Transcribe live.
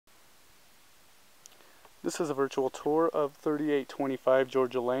This is a virtual tour of 3825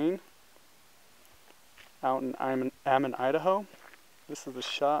 Georgia Lane out in Ammon, Idaho. This is a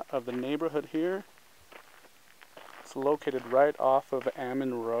shot of the neighborhood here. It's located right off of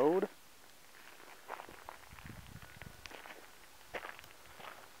Ammon Road.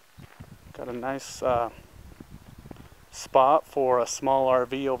 Got a nice spot for a small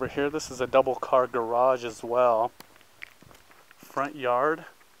RV over here. This is a double car garage as well. Front yard.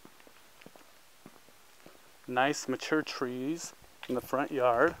 Nice mature trees in the front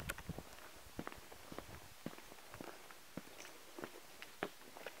yard.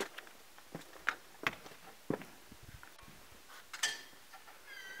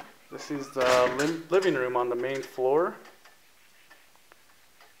 This is the living room on the main floor.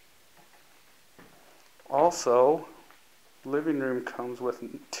 Also, living room comes with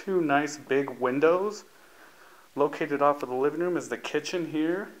two nice big windows. Located off of the living room is the kitchen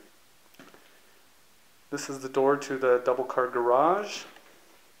here. This is the door to the double car garage.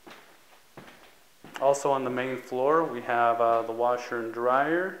 Also on the main floor we have the washer and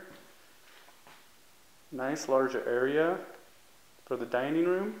dryer. Nice larger area for the dining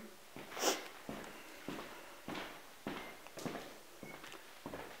room.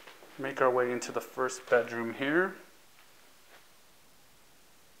 Make our way into the first bedroom here.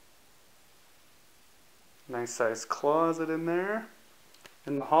 Nice sized closet in there.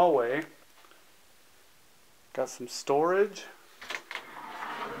 In the hallway, got some storage.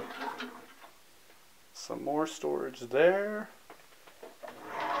 Some more storage there.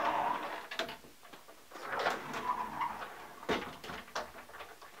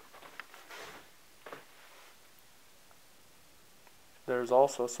 There's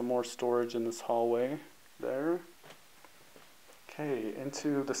also some more storage in this hallway there. Okay,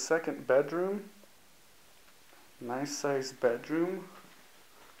 into the second bedroom. Nice sized bedroom.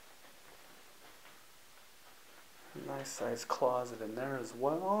 Nice sized closet in there as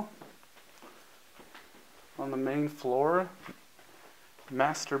well. On the main floor,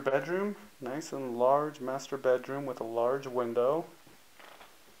 master bedroom. Nice and large master bedroom with a large window.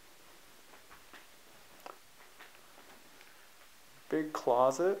 Big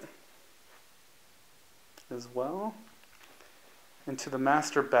closet as well. Into the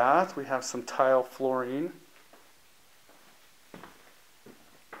master bath, we have some tile flooring.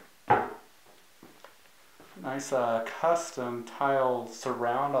 Nice custom tile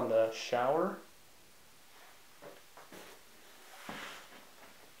surround on the shower.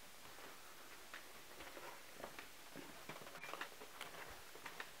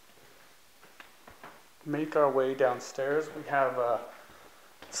 Make our way downstairs. We have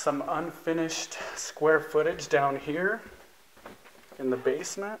some unfinished square footage down here in the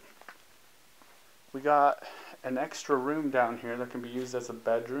basement. We got an extra room down here that can be used as a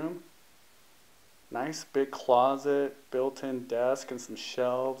bedroom. Nice big closet, built-in desk, and some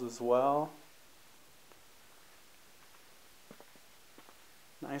shelves as well.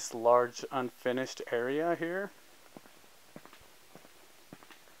 Nice large unfinished area here.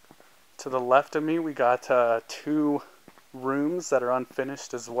 To the left of me we got two rooms that are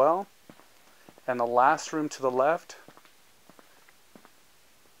unfinished as well. And the last room to the left,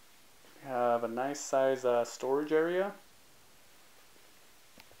 we have a nice size storage area.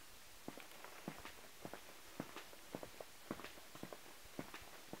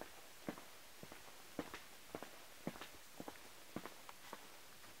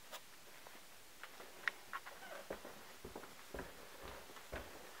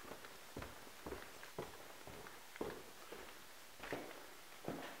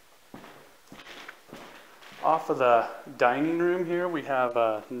 Off of the dining room here, we have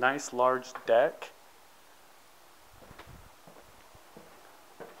a nice large deck.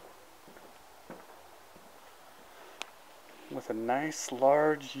 With a nice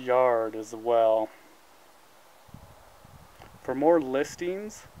large yard as well. For more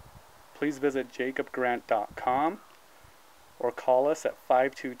listings, please visit jacobgrant.com or call us at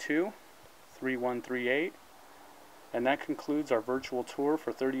 522-3138. And that concludes our virtual tour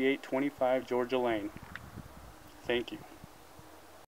for 3825 Georgia Lane. Thank you.